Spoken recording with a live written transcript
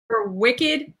for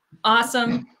Wicked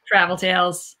Awesome Travel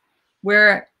Tales,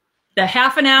 where the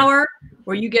half an hour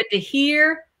where you get to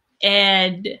hear,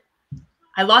 and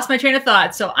I lost my train of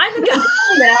thought, so I'm going to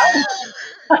do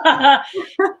that.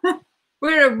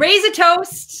 We're going to raise a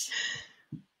toast,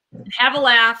 have a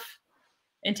laugh,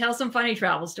 and tell some funny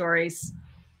travel stories.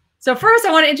 So first,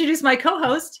 I want to introduce my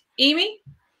co-host, Amy.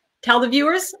 Tell the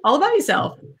viewers all about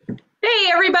yourself. Hey,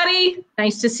 everybody.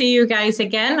 Nice to see you guys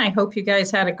again. I hope you guys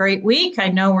had a great week. I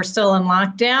know we're still in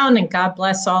lockdown, and God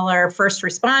bless all our first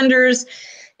responders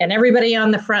and everybody on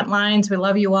the front lines. We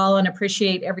love you all and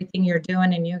appreciate everything you're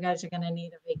doing, and you guys are going to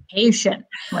need a vacation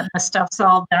when this stuff's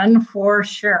all done for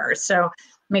sure. So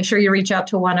make sure you reach out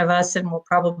to one of us, and we'll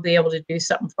probably be able to do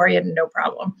something for you, no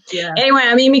problem. Yeah. Anyway,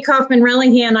 I'm Amy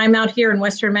Kaufman-Rellingham, and I'm out here in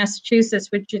Western Massachusetts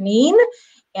with Janine.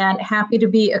 And happy to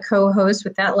be a co-host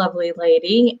with that lovely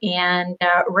lady. And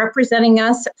representing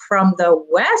us from the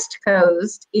West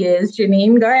Coast is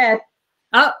Janine. Go ahead.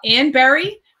 Oh, Ann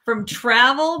Berry from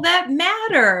Travel That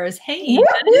Matters. Hey, how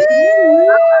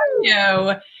are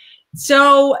you?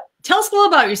 So tell us a little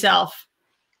about yourself.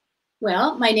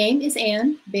 Well, my name is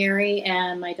Ann Berry,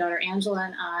 and my daughter Angela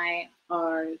and I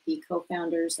are the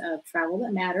co-founders of Travel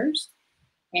That Matters.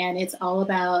 And it's all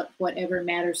about whatever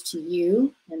matters to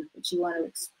you and what you want to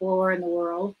explore in the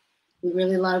world. We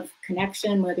really love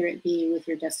connection, whether it be with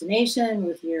your destination,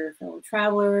 with your fellow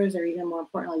travelers, or even more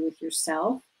importantly, with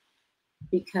yourself,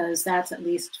 because that's, at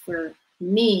least for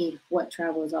me, what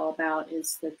travel is all about,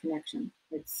 is the connection.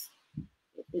 It's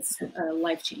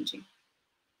life-changing.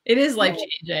 It is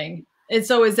life-changing. And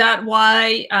so is that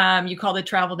why you call it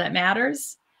Travel That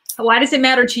Matters? Why does it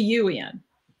matter to you, Ian?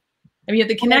 I mean, you have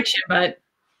the connection, but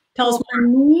tell us more. For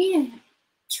me,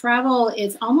 travel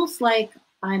is almost like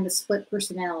I'm a split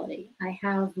personality. I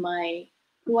have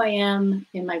who I am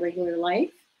in my regular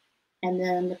life, and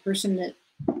then the person that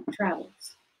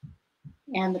travels.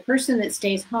 And the person that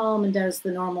stays home and does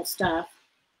the normal stuff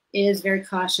is very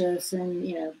cautious and,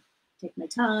 take my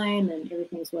time and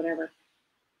everything's whatever.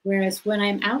 Whereas when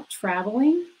I'm out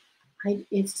traveling,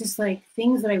 it's just like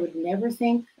things that I would never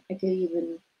think I could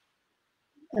even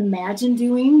imagine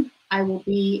doing, I will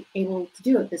be able to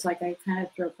do it. It's like I kind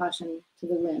of throw caution to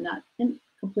the wind, not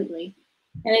completely.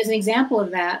 And as an example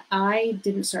of that, I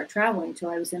didn't start traveling until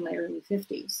I was in my early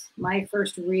 50s. My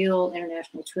first real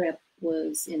international trip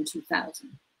was in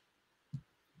 2000.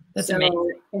 That's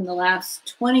amazing. In the last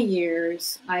 20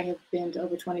 years, I have been to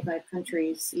over 25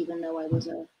 countries, even though I was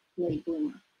a late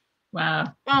bloomer.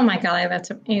 Wow. Oh my God,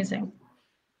 that's amazing.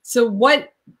 So why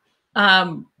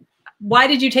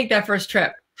did you take that first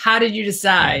trip? How did you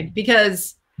decide?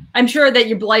 Because I'm sure that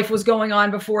your life was going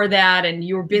on before that and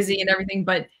you were busy and everything,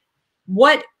 but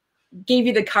what gave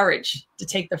you the courage to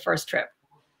take the first trip?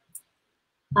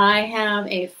 I have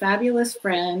a fabulous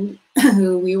friend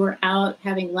who we were out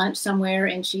having lunch somewhere,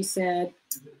 and she said,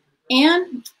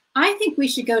 Anne, I think we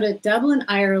should go to Dublin,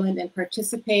 Ireland and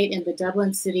participate in the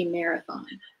Dublin City Marathon.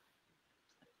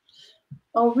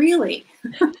 Oh, really?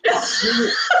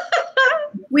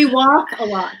 We walk a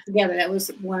lot together. That was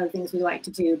one of the things we like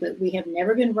to do, but we have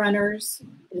never been runners.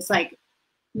 It's like,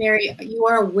 Mary, you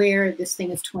are aware this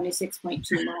thing is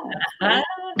 26.2 miles. Right?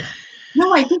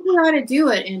 No, I think we ought to do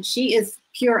it. And she is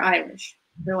pure Irish.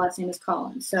 Her last name is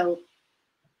Collins. So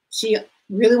she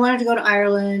really wanted to go to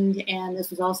Ireland, and this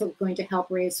was also going to help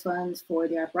raise funds for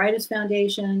the Arthritis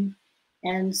Foundation.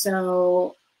 And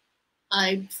so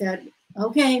I said,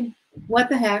 okay, what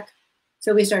the heck?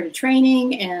 So we started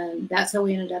training, and that's how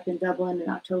we ended up in Dublin in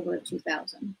October of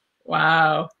 2000.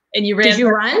 Wow. And you ran? Did you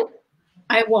run?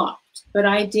 I walked, but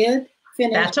I did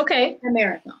finish. That's okay. The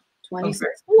marathon, 26.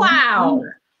 Okay. Wow.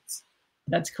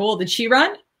 That's cool. Did she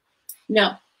run?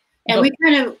 No. And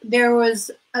there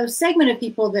was a segment of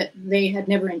people that they had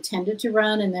never intended to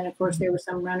run. And then, of course, there were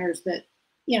some runners that,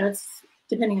 it's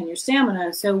depending on your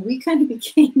stamina. So we kind of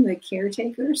became the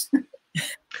caretakers.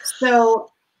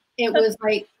 So it was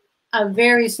like a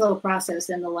very slow process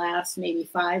in the last maybe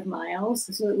 5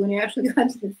 miles. So when you actually got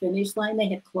to the finish line, they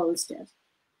had closed it.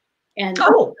 And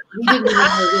we didn't even know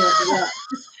where it was.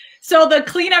 So the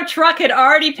cleanup truck had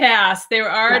already passed. They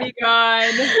were already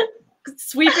gone,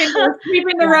 sweeping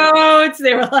the roads.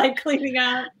 They were like cleaning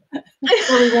up.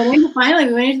 So we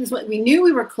went into this. We knew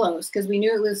we were close because we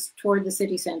knew it was toward the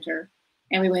city center.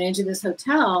 And we went into this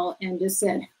hotel and just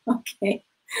said, okay,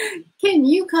 can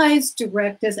you guys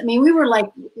direct us? I mean, we were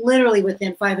like literally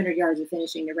within 500 yards of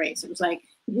finishing the race. It was like,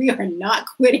 we are not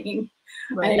quitting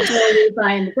until we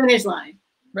find the finish line.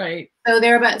 Right. So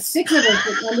there were about 6 of us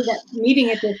that ended up meeting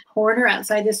at this corner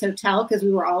outside this hotel because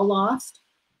we were all lost.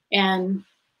 And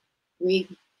we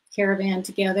caravaned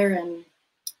together and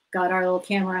got our little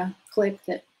camera click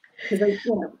that because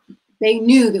they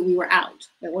knew that we were out.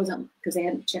 It wasn't because they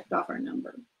hadn't checked off our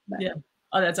number. But. Yeah.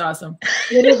 Oh, that's awesome.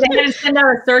 They didn't send out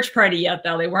a search party yet,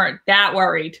 though. They weren't that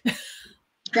worried.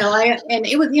 No, and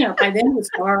it was, by then it was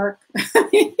dark.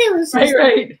 It was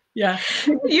right. Yeah.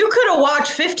 You could have walked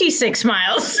 56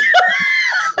 miles.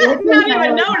 Not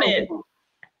even known it.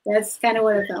 That's kind of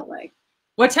what it felt like.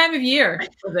 What time of year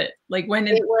was it? Like when?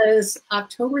 It was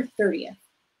October 30th.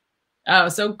 Oh,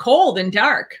 so cold and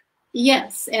dark.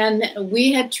 Yes, and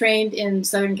we had trained in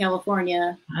Southern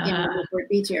California in the Newport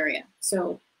Beach area.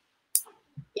 So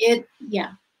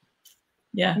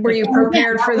yeah. Were you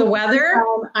prepared for the weather?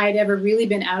 I'd ever really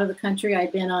been out of the country.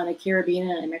 I'd been on a Caribbean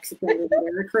and a Mexican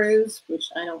Riviera cruise, which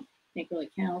I don't think really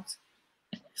counts.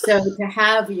 So to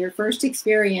have your first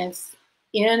experience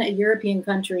in a European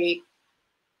country,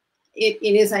 it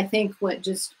is, I think, what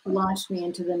just launched me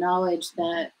into the knowledge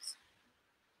that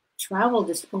travel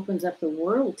just opens up the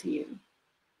world to you.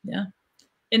 Yeah.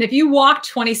 And if you walked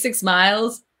 26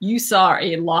 miles, you saw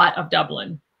a lot of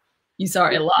Dublin. You saw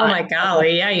a lot. Oh my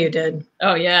golly, yeah, you did.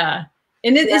 Oh yeah.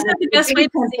 And isn't that the best way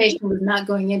to see? Was not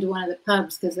going into one of the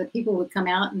pubs because the people would come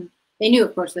out and they knew,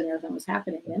 of course, that everything was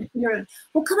happening. And you're like,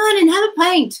 well, come on and have a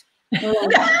pint.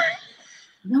 Like,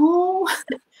 no.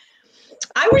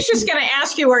 I was just going to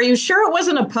ask you, are you sure it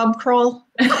wasn't a pub crawl?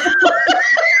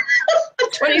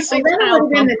 26 mile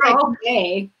pub crawl.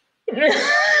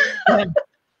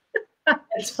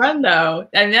 It's fun though.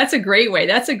 And that's a great way.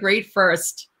 That's a great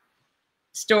first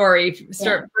story,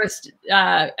 first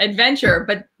adventure.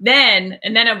 But then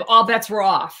all bets were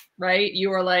off, right? You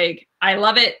were like, I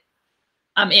love it.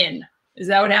 I'm in. Is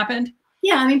that what happened?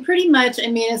 Yeah, I mean, pretty much. I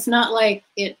mean, it's not like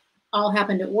it all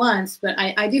happened at once, but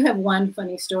I do have one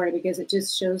funny story because it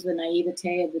just shows the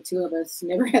naivete of the two of us,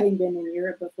 never having been in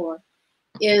Europe before.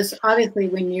 Is obviously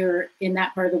when you're in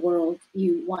that part of the world,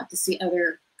 you want to see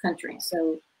other countries.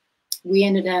 So we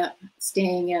ended up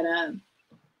staying at a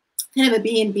kind of a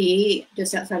B&B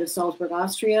just outside of Salzburg,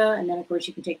 Austria. And then, of course,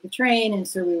 you can take the train. And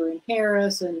so we were in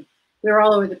Paris and we were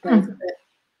all over the place. But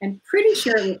I'm pretty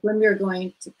sure it was when we were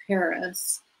going to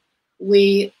Paris,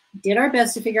 we did our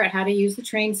best to figure out how to use the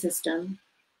train system.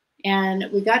 And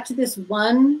we got to this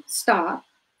one stop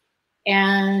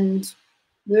and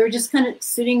we were just kind of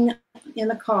sitting in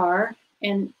the car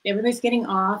and everybody's getting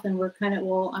off and we're kind of,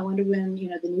 well, I wonder when,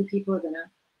 the new people are going to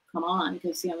come on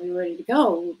because, we were ready to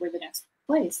go. We're the next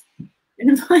place. And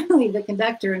then finally the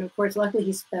conductor, and of course, luckily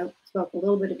he spoke a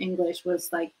little bit of English,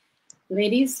 was like,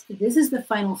 ladies, this is the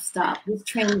final stop. This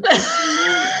train.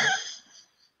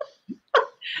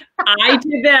 I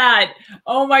did that.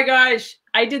 Oh my gosh.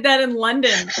 I did that in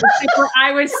London.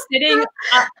 I was sitting,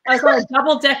 I was on a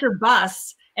double-decker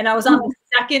bus and I was on the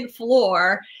second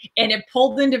floor and it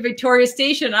pulled into Victoria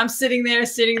Station. I'm sitting there.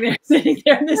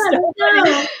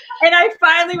 And I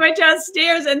finally went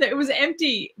downstairs and it was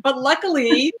empty. But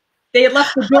luckily they had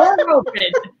left the door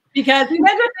open because he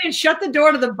had shut the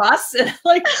door to the bus. And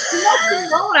like,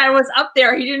 I was up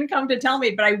there. He didn't come to tell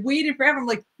me, but I waited forever. I'm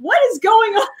like, what is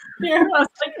going on here? I was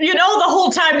like, the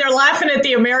whole time they're laughing at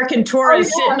the American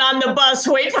tourists sitting on the bus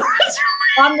waiting for us.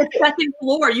 On the second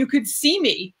floor, you could see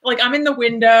me. Like I'm in the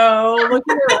window,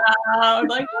 looking around,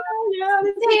 like, oh yeah.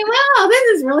 Wow, this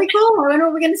is really cool. I wonder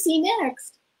what we're going to see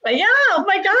next. Yeah, oh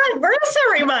my God, where's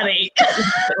everybody?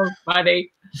 So funny.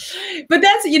 But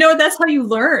that's how you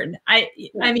learn. I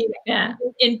mean,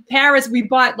 in Paris, we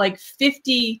bought like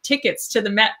 50 tickets to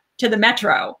the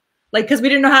metro, like because we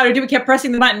didn't know how to do it. We kept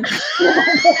pressing the button.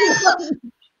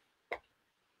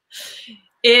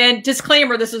 And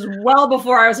disclaimer, this is well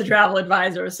before I was a travel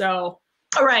advisor. So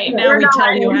right now we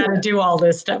tell you how to do all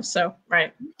this stuff. So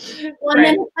right. Well, and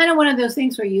then it's kind of one of those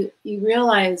things where you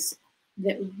realize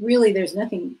that really there's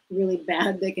nothing really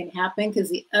bad that can happen because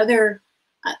the other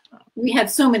we had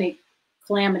so many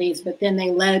calamities, but then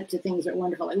they led to things that were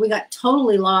wonderful. Like we got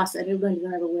totally lost. I didn't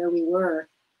remember where we were,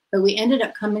 but we ended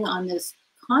up coming on this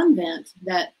convent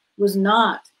that was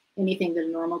not anything that a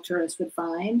normal tourist would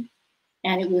find.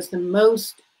 And it was the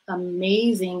most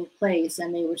amazing place.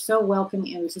 And they were so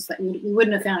welcoming. It was just like, we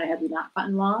wouldn't have found it had we not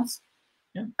gotten lost.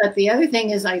 Yeah. But the other thing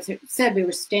is, I said, we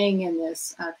were staying in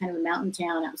this kind of a mountain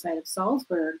town outside of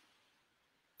Salzburg.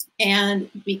 And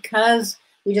because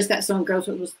we just got so engrossed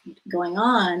with what was going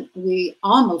on, we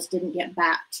almost didn't get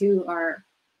back to our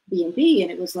B&B.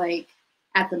 And it was like,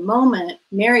 at the moment,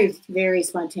 Mary's very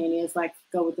spontaneous, like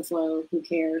go with the flow, who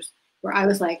cares? Where I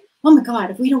was like, oh my God,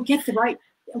 if we don't get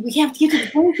we have to get to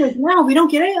the place now. We don't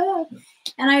get it.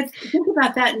 And I think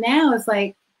about that now. It's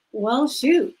like, well,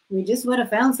 shoot, we just would have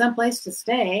found some place to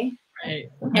stay.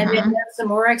 Right. And then done some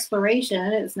more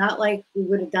exploration. It's not like we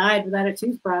would have died without a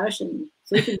toothbrush and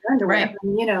sleeping underwear,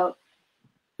 right.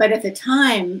 But at the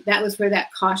time, that was where that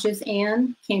cautious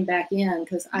Anne came back in,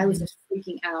 because I was just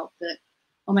freaking out that,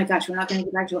 oh my gosh, we're not going to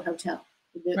get back to a hotel.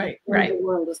 Right. The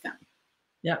world is coming.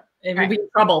 Yep. And we'll be in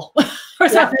trouble or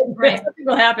something. Right. Something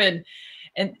will happen.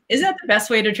 And isn't that the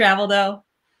best way to travel, though?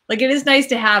 Like, it is nice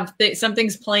to have some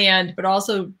things planned, but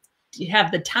also you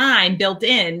have the time built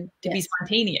in to be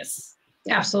spontaneous.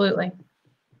 Absolutely.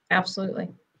 Absolutely.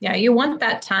 Yeah, you want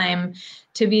that time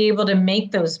to be able to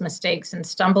make those mistakes and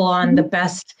stumble on the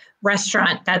best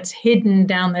restaurant that's hidden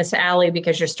down this alley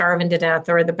because you're starving to death,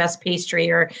 or the best pastry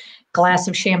or glass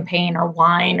of champagne or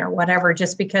wine or whatever,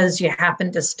 just because you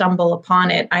happen to stumble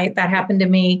upon it. That happened to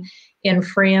me in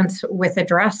France with a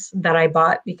dress that I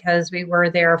bought because we were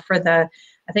there for I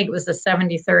think it was the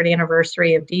 73rd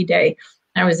anniversary of D-Day.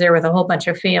 I was there with a whole bunch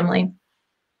of family.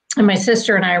 And my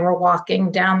sister and I were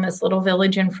walking down this little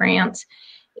village in France,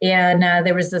 and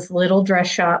there was this little dress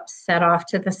shop set off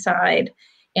to the side.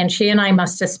 And she and I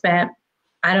must have spent,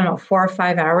 I don't know, 4 or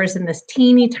 5 hours in this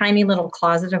teeny tiny little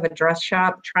closet of a dress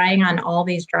shop trying on all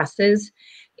these dresses.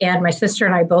 And my sister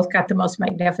and I both got the most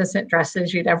magnificent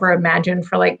dresses you'd ever imagine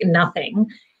for like nothing.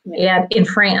 And in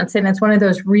France. And it's one of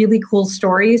those really cool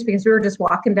stories because we were just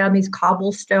walking down these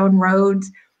cobblestone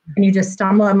roads. And you just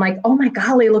stumble. I'm like, oh my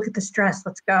golly, look at this dress.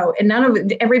 Let's go. And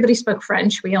everybody spoke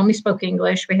French. We only spoke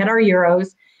English. We had our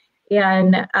euros.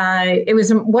 And it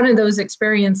was one of those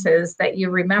experiences that you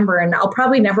remember. And I'll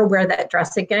probably never wear that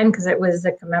dress again because it was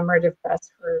a commemorative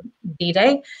dress for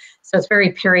D-Day. So it's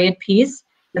very period piece.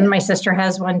 And my sister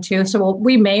has one too. So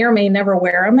we may or may never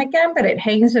wear them again, but it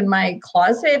hangs in my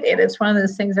closet. And it's one of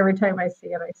those things every time I see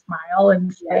it, I smile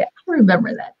and say, I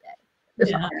remember that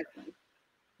day.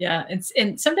 Yeah,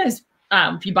 and sometimes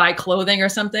if you buy clothing or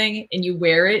something and you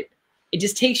wear it, it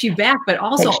just takes you back. But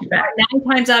also 9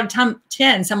 times out of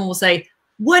 10, someone will say,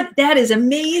 "What? That is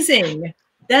amazing!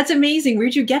 That's amazing!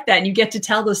 Where'd you get that?" And you get to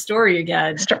tell the story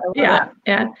again. Yeah.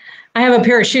 I have a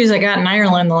pair of shoes I got in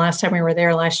Ireland the last time we were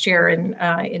there last year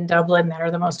in Dublin that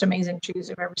are the most amazing shoes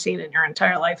you've ever seen in your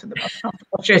entire life, and the most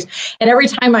comfortable shoes. And every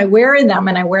time I wear them,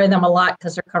 and I wear them a lot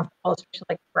because they're comfortable, especially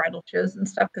like bridal shoes and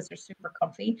stuff because they're super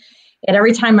comfy. And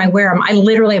every time I wear them, I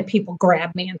literally have people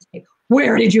grab me and say,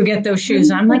 "Where did you get those shoes?"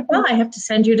 And I'm like, "Well, I have to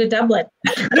send you to Dublin."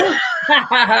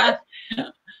 I'm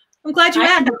glad you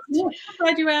asked. I'm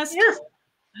glad you asked.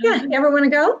 Yeah. You ever want to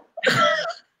go?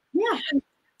 Yeah.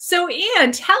 So,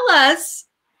 Anne, tell us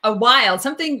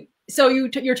something. So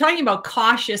you're talking about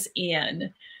cautious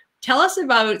Anne. Tell us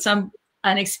about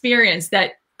an experience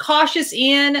that cautious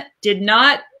Anne did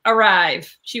not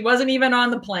arrive. She wasn't even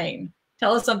on the plane.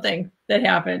 Tell us something that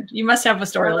happened. You must have a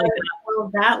story like that.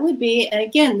 Well, that would be, and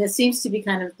again, this seems to be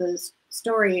kind of the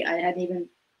story. I hadn't even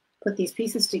put these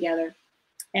pieces together.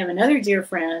 I have another dear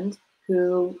friend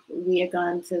who we had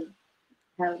gone to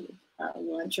have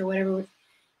lunch or whatever with,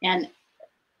 and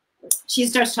she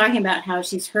starts talking about how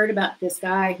she's heard about this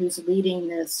guy who's leading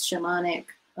this shamanic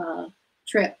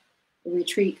trip, a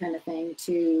retreat kind of thing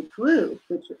to Peru,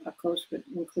 which of course would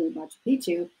include Machu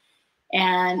Picchu.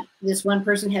 And this one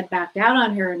person had backed out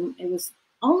on her, and it was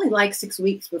only like 6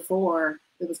 weeks before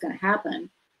it was going to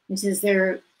happen. And she says, "Is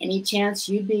there any chance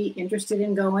you'd be interested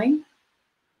in going?"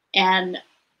 And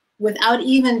without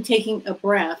even taking a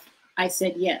breath, I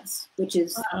said yes, which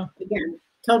is, again,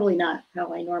 totally not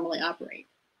how I normally operate.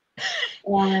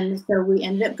 And so we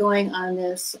ended up going on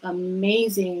this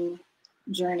amazing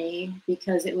journey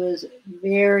because it was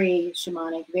very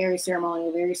shamanic, very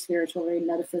ceremonial, very spiritual, very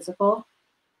metaphysical.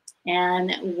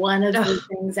 And one of the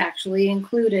things actually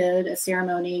included a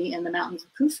ceremony in the mountains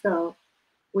of Cusco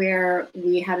where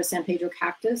we had a San Pedro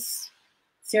cactus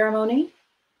ceremony,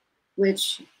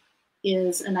 which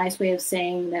is a nice way of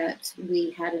saying that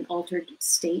we had an altered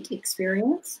state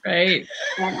experience. Right.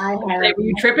 And I had. Were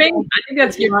you tripping? I think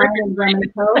that's you tripping.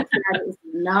 That is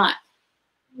not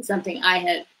something I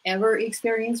had ever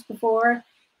experienced before.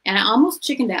 And I almost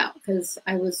chickened out because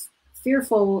I was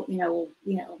fearful, you're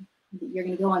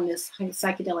going to go on this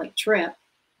psychedelic trip.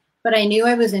 But I knew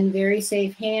I was in very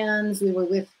safe hands. We were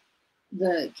with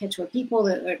the Quechua people.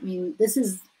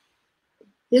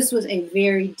 This was a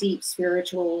very deep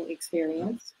spiritual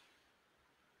experience.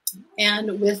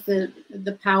 And with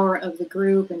the power of the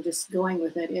group and just going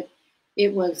with it,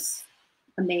 it was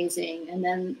amazing. And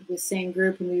then the same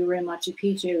group, when we were in Machu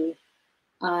Picchu,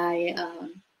 I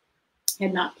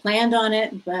had not planned on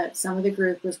it, but some of the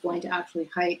group was going to actually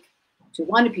hike to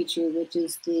Huayna Picchu, which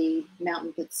is the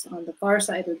mountain that's on the far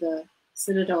side of the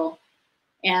citadel.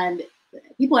 And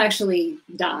people actually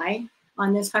die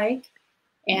on this hike.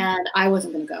 And I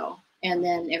wasn't going to go. And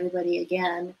then everybody,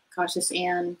 again, cautious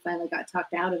Anne, finally got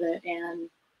talked out of it.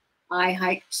 And I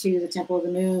hiked to the Temple of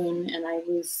the Moon, and I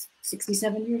was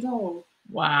 67 years old.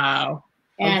 Wow.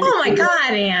 And oh my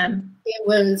God, Anne. It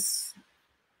was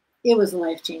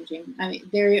life-changing. I mean,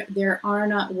 there are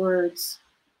not words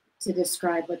to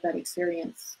describe what that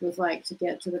experience was like to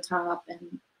get to the top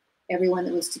and everyone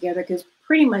that was together, because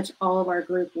pretty much all of our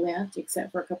group went,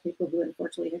 except for a couple people who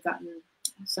unfortunately had gotten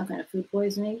some kind of food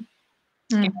poisoning.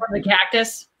 And from the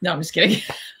cactus? No, I'm just kidding.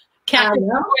 Cactus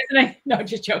poisoning? No,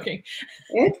 just joking.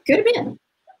 It could have been,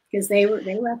 because they were at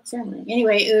the ceremony.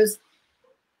 Anyway, it was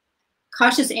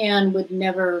Cautious Anne would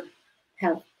never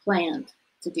have planned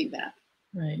to do that.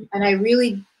 Right. And I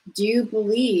really do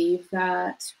believe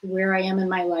that where I am in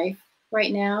my life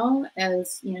right now,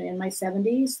 as you know, in my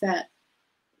 70s,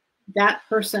 that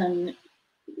person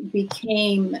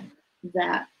became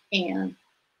that Anne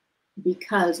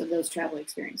because of those travel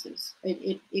experiences.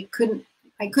 I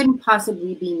couldn't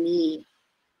possibly be me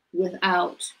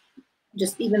without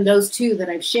just even those two that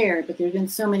I've shared, but there've been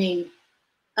so many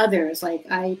others. Like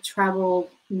I traveled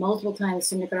multiple times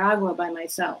to Nicaragua by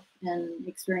myself and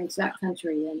experienced that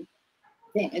country. And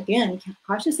again,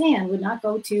 Cautious Anne would not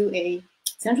go to a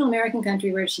Central American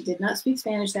country where she did not speak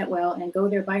Spanish that well and go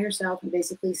there by herself and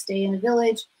basically stay in a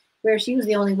village where she was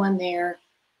the only one there.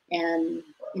 And,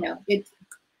 you know,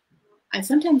 I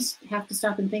sometimes have to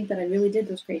stop and think that I really did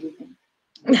those crazy things.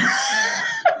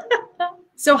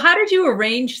 So how did you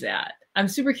arrange that? I'm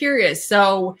super curious.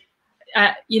 So,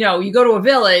 you know, you go to a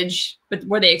village, but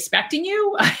were they expecting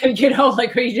you? You know,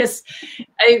 like were you just,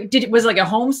 was it like a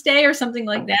homestay or something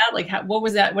like that? Like what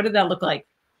was that? What did that look like?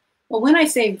 Well, when I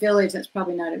say village, that's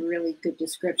probably not a really good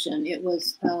description. It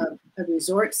was a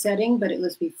resort setting, but it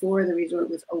was before the resort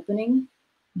was opening.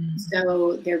 Mm-hmm.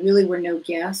 So there really were no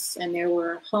guests, and there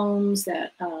were homes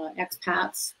that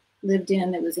expats lived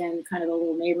in that was in kind of a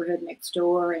little neighborhood next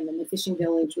door, and then the fishing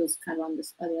village was kind of on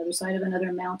the other side of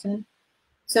another mountain.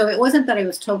 So it wasn't that I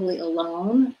was totally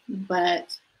alone,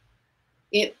 but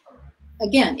it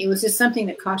was just something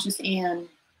that Cautious Anne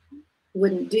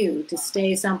wouldn't do, to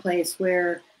stay someplace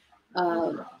where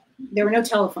there were no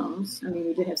telephones. I mean,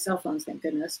 we did have cell phones, thank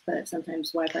goodness, but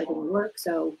sometimes Wi-Fi didn't work.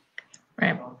 So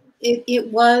right. It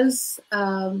was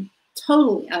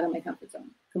totally out of my comfort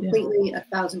zone, completely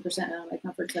 1,000% out of my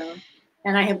comfort zone.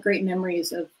 And I have great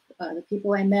memories of the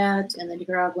people I met, and the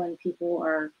Nicaraguan people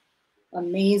are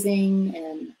amazing.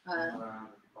 And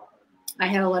I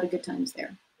had a lot of good times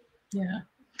there. Yeah.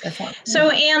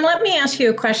 So, Anne, let me ask you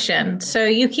a question. So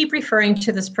you keep referring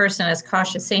to this person as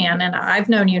Cautious Anne, and I've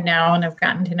known you now and I've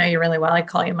gotten to know you really well. I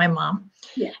call you my mom.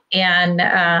 Yeah. And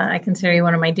I consider you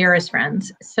one of my dearest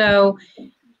friends. So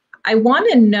I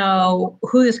want to know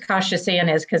who this Cautious Anne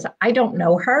is, because I don't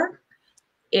know her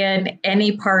in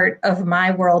any part of my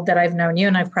world that I've known you,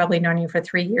 and I've probably known you for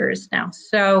 3 years now.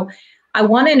 So I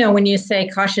want to know, when you say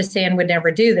Cautious Anne would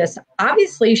never do this,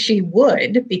 obviously she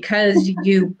would, because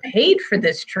you paid for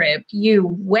this trip, you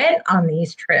went on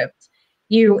these trips,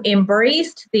 you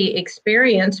embraced the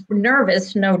experience,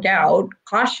 nervous, no doubt,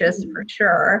 cautious for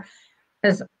sure.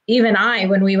 Because even I,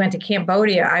 when we went to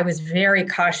Cambodia, I was very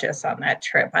cautious on that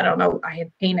trip. I don't know, I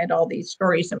had painted all these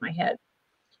stories in my head.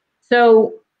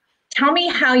 So tell me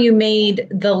how you made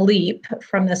the leap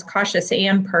from this Cautious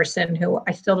Anne person, who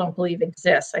I still don't believe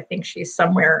exists. I think she's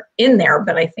somewhere in there,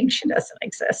 but I think she doesn't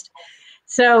exist.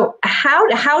 So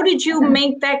how did you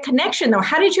make that connection, though?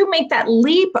 How did you make that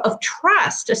leap of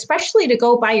trust, especially to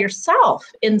go by yourself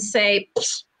and say,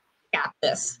 got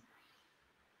this?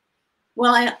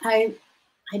 Well, I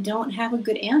don't have a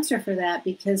good answer for that,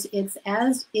 because it's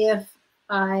as if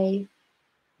I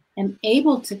am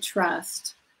able to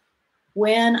trust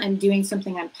when I'm doing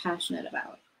something I'm passionate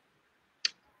about.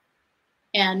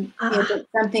 And if it's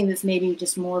something that's maybe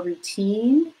just more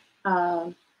routine,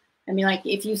 I mean, like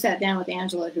if you sat down with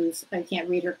Angela, I can't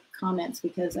read her comments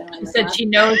because she said she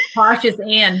knows Cautious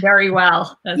Anne very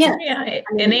well. Yeah. I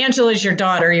mean, and Angela's your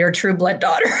daughter, your true blood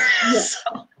daughter,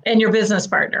 so, and your business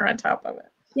partner on top of it.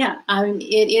 Yeah, I mean,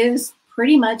 it is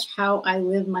pretty much how I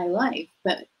live my life.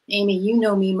 But Amy, you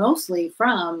know me mostly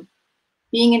from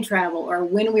being in travel, or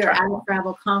when we're at a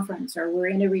travel conference, or we're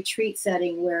in a retreat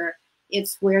setting where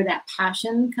it's where that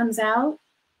passion comes out.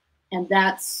 And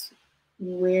that's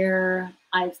where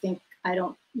I think, I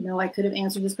don't know, I could have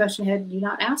answered this question had you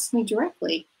not asked me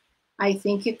directly. I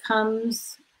think it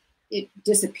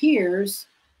disappears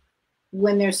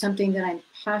when there's something that I'm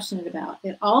passionate about.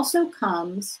 It also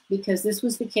comes, because this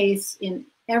was the case in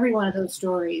every one of those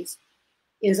stories,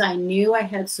 is I knew I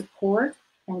had support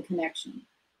and connection.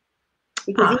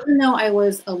 Because even though I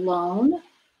was alone,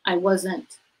 I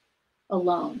wasn't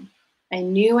alone. I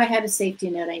knew I had a safety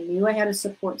net. I knew I had a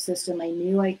support system. I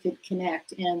knew I could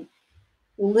connect. And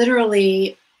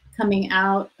literally coming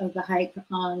out of the hike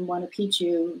on Machu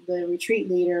Picchu, the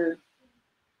retreat leader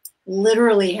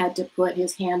literally had to put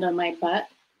his hand on my butt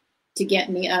to get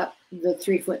me up the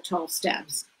 3-foot tall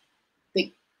steps.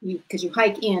 Because you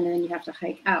hike in and then you have to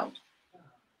hike out.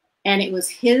 And it was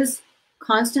his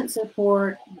constant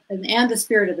support and the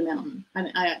spirit of the mountain. I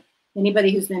mean,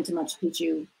 anybody who's been to Machu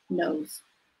Picchu knows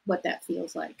what that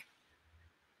feels like.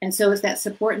 And so it's that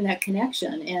support and that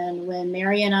connection. And when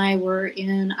Mary and I were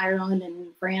in Ireland and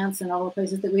France and all the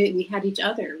places that we had each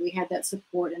other, we had that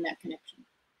support and that connection.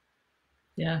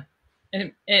 Yeah.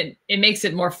 And it makes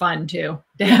it more fun too,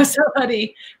 to have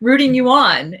somebody rooting you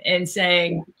on and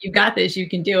saying, you got this, you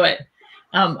can do it.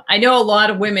 I know a lot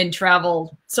of women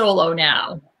travel solo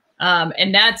now.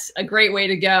 And that's a great way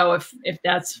to go if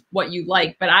that's what you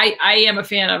like. But I am a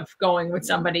fan of going with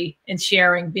somebody and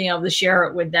sharing, being able to share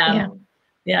it with them.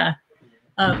 Yeah.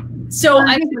 So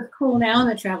I think what's cool now in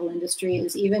the travel industry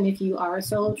is even if you are a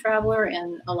solo traveler,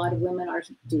 and a lot of women are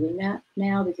doing that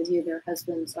now because either their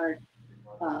husbands are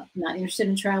not interested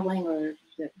in traveling or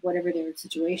whatever their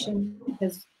situation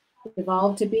has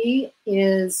evolved to be,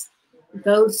 is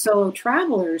those solo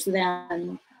travelers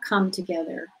then come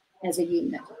together as a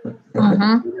unit.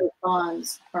 Those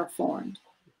bonds are formed.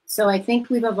 So I think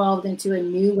we've evolved into a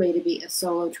new way to be a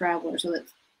solo traveler. So that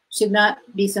should not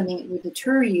be something that would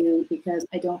deter you because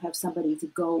I don't have somebody to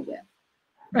go with.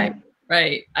 Right.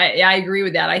 Right. I agree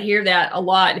with that. I hear that a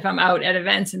lot if I'm out at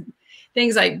events and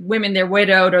things like women, they're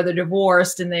widowed or they're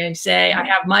divorced and they say, I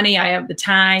have money, I have the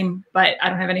time, but I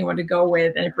don't have anyone to go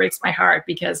with. And it breaks my heart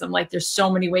because I'm like, there's so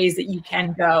many ways that you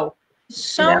can go.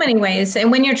 So many ways.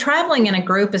 And when you're traveling in a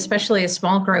group, especially a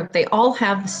small group, they all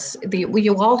have,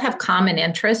 you all have common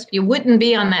interests. You wouldn't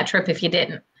be on that trip if you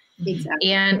didn't.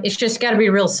 Exactly. And it's just got to be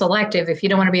real selective. If you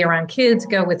don't want to be around kids,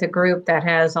 go with a group that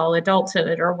has all adults in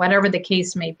it or whatever the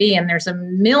case may be. And there's a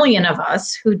million of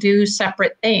us who do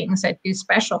separate things, that do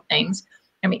special things.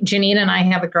 I mean, Janine and I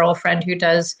have a girlfriend who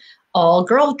does all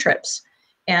girl trips,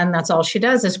 and that's all she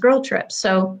does is girl trips.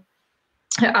 So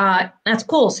that's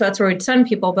cool. So that's where we'd send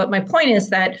people. But my point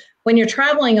is that when you're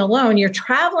traveling alone, you're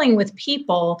traveling with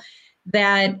people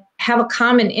that have a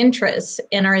common interest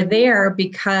and are there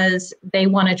because they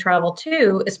want to travel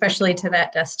too, especially to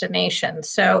that destination.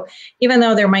 So even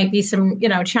though there might be some,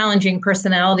 challenging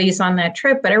personalities on that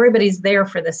trip, but everybody's there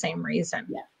for the same reason.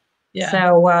 Yeah. Yeah.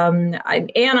 So,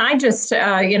 I just,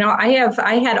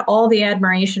 I had all the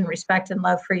admiration, respect, and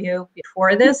love for you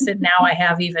before this, and now I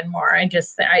have even more.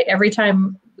 Every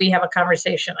time we have a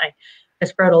conversation, I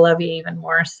just grow to love you even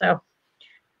more. So,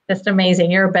 just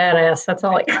amazing. You're a badass. That's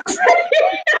all I can say.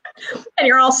 And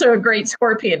you're also a great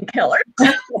scorpion killer.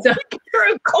 So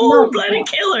you're a cold-blooded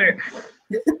killer.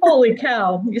 Holy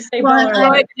cow. You saved all our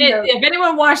lives. If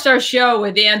anyone watched our show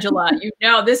with Angela,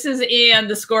 this is Ann,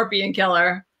 the scorpion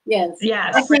killer. Yes.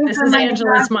 Yes. This is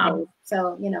Angela's mom.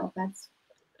 So, that's.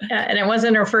 Yeah, and it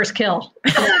wasn't her first kill.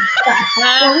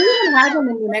 Well, we even had them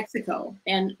in New Mexico,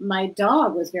 and my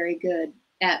dog was very good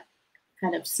at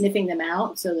kind of sniffing them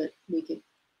out so that we could.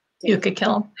 You could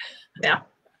kill them. Yeah.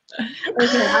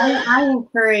 I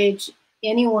encourage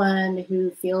anyone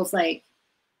who feels like,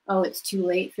 oh, it's too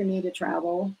late for me to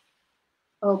travel.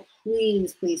 Oh,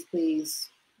 please, please, please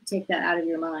take that out of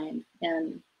your mind.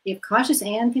 And if Cautious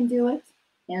Anne can do it,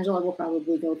 Angela will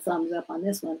probably go thumbs up on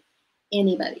this one.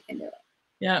 Anybody can do it.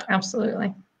 Yeah,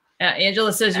 absolutely. Yeah,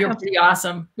 Angela says you're pretty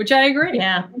awesome, which I agree.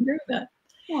 Yeah, I agree with that.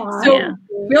 Aww, so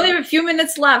we only have a few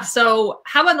minutes left. So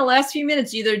how about in the last few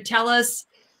minutes, either tell us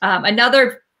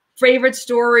another favorite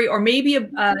story or maybe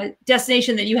a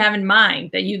destination that you have in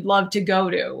mind that you'd love to go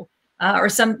to, or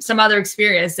some other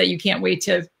experience that you can't wait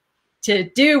to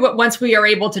do once we are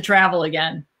able to travel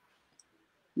again.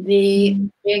 The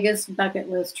biggest bucket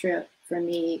list trip for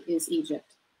me is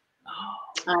Egypt.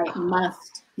 I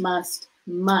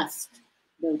must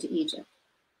go to Egypt.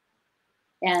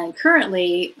 And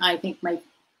currently, I think my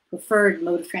preferred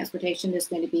mode of transportation is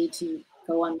going to be to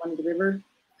go on one of the river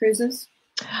cruises.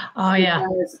 Oh, yeah.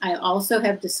 Because I also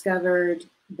have discovered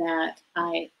that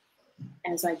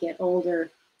as I get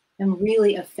older, am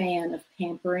really a fan of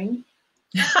pampering.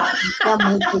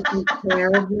 Someone taking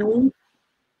care of me.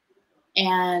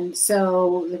 And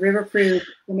so the river cruise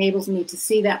enables me to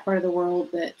see that part of the world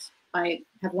that I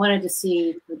have wanted to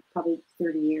see for probably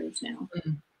 30 years now.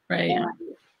 Right. And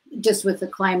just with the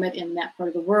climate in that part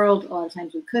of the world, a lot of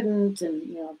times we couldn't,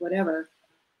 and whatever.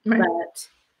 Right. But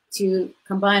to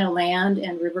combine a land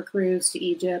and river cruise to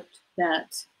Egypt,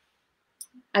 that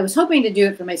I was hoping to do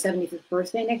it for my 75th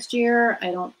birthday next year.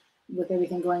 I don't, with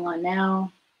everything going on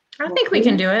now. I think we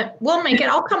can do it. We'll make it.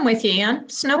 I'll come with you, Ann.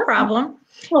 It's no problem.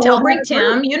 Well, Tell we'll bring have a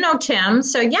Tim. group. You know Tim.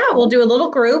 So yeah, we'll do a little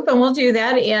group and we'll do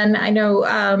that. And I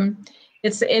know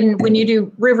it's in when you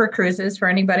do river cruises, for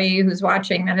anybody who's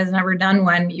watching that has never done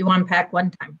one, you unpack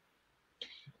one time.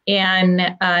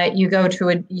 And you go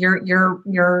to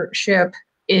your ship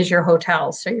is your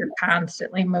hotel. So you're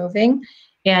constantly moving.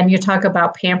 And you talk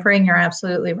about pampering. You're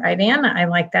absolutely right, Ann. I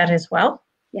like that as well.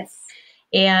 Yes.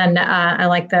 And I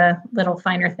like the little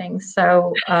finer things.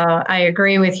 So I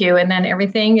agree with you. And then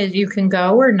everything is you can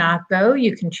go or not go.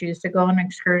 You can choose to go on an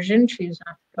excursion, choose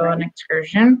not to go on an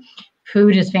excursion.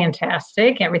 Food is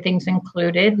fantastic. Everything's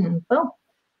included. And boom.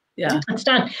 Yeah. It's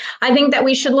done. I think that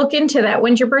we should look into that.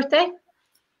 When's your birthday?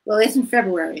 Well, it's in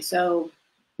February, so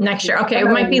Next year. Okay. It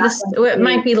might be it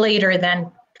might be later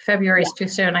than February is too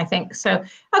soon, I think. So,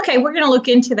 okay, we're going to look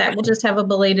into that. We'll just have a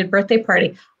belated birthday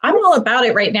party. I'm all about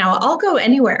it right now. I'll go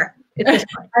anywhere at this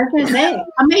point. I was going to say,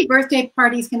 how many birthday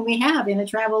parties can we have in a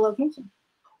travel location?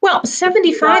 Well,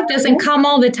 75 doesn't come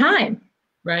all the time.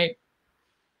 Right.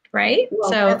 Right? Well,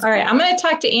 So, all right, I'm going to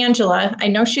talk to Angela. I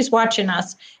know she's watching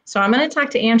us. So I'm going to talk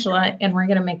to Angela and we're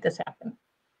going to make this happen.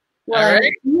 Well, All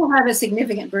right. we'll have a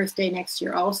significant birthday next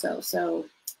year also. So,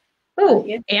 Oh,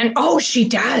 and she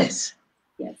does.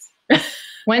 yes,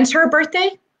 When's her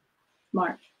birthday?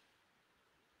 March.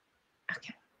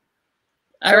 Okay.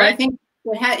 All So right.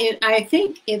 I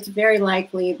think it's very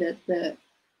likely that the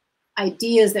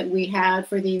ideas that we had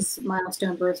for these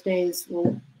milestone birthdays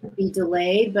will be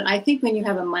delayed. But I think when you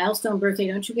have a milestone birthday,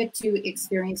 don't you get to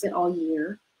experience it all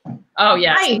year? Oh,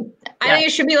 yeah. I think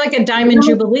it should be like a diamond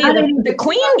jubilee. The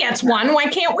queen gets one. Why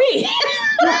can't we?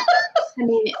 I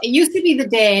mean, it used to be the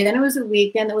day, then it was a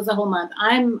week, then it was a whole month.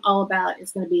 I'm all about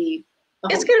it's going to be.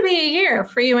 It's going to be a year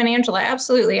for you and Angela.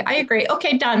 Absolutely. I agree.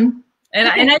 Okay, done. And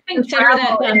I think Consider that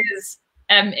travel done. is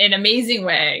an amazing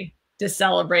way to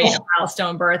celebrate a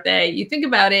milestone birthday. You think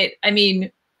about it, I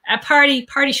mean, a party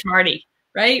schmarty,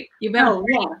 right? You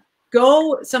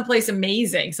go someplace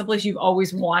amazing, someplace you've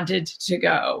always wanted to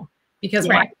go. Because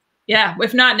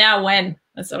if not now, when?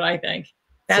 That's what I think.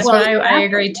 That's what I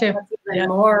agree too. That's even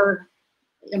more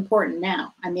important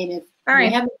now. I mean, if we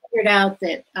haven't figured out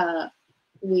that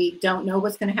we don't know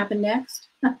what's going to happen next.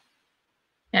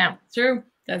 Yeah, true.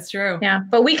 That's true. Yeah,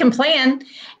 but we can plan,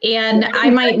 and I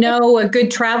might know a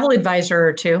good travel advisor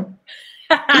or two.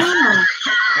 I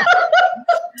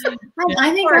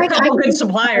think or a couple good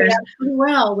suppliers. Pretty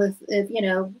well with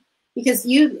because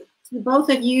both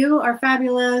of you are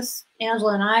fabulous.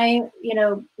 Angela and I,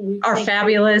 we are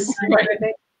fabulous.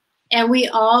 And we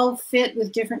all fit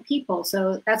with different people.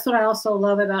 So that's what I also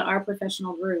love about our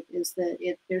professional group is that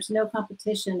there's no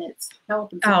competition. It's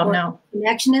help and support. Oh, no.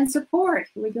 Connection and support.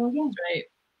 Here we go again. Right.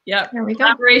 Yep. There we go.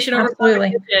 Collaboration over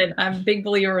competition. I'm a big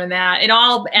believer in that in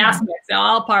all aspects, in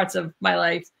all parts of my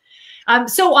life.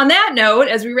 So on that note,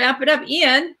 as we wrap it up,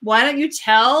 Ian, why don't you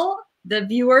tell the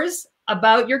viewers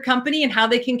about your company and how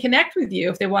they can connect with you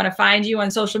if they want to find you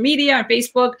on social media, on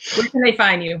Facebook? Where can they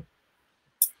find you?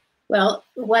 Well,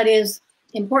 what is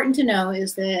important to know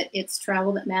is that it's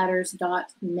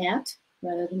travelthatmatters.net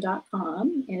rather than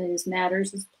 .com, and it is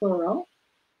matters is plural.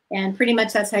 And pretty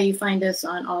much that's how you find us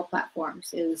on all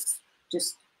platforms is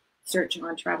just search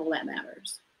on Travel That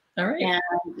Matters. All right. And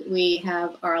we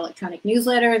have our electronic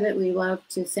newsletter that we love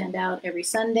to send out every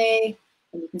Sunday,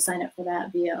 and you can sign up for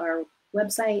that via our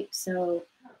website. So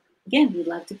again, we'd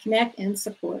love to connect and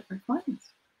support our clients.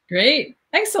 Great.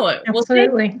 Excellent.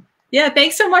 Absolutely. Well,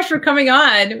 thanks so much for coming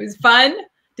on. It was fun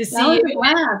to see you.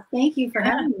 Wow. Thank you for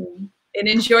having me. And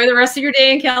enjoy the rest of your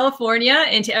day in California.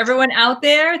 And to everyone out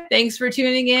there, thanks for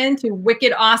tuning in to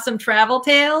Wicked Awesome Travel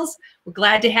Tales. We're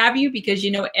glad to have you because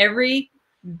every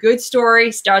good story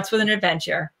starts with an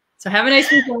adventure. So have a nice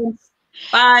weekend.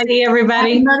 Bye. See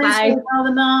everybody. Happy Mother's Day to all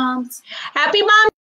the moms. Happy Mom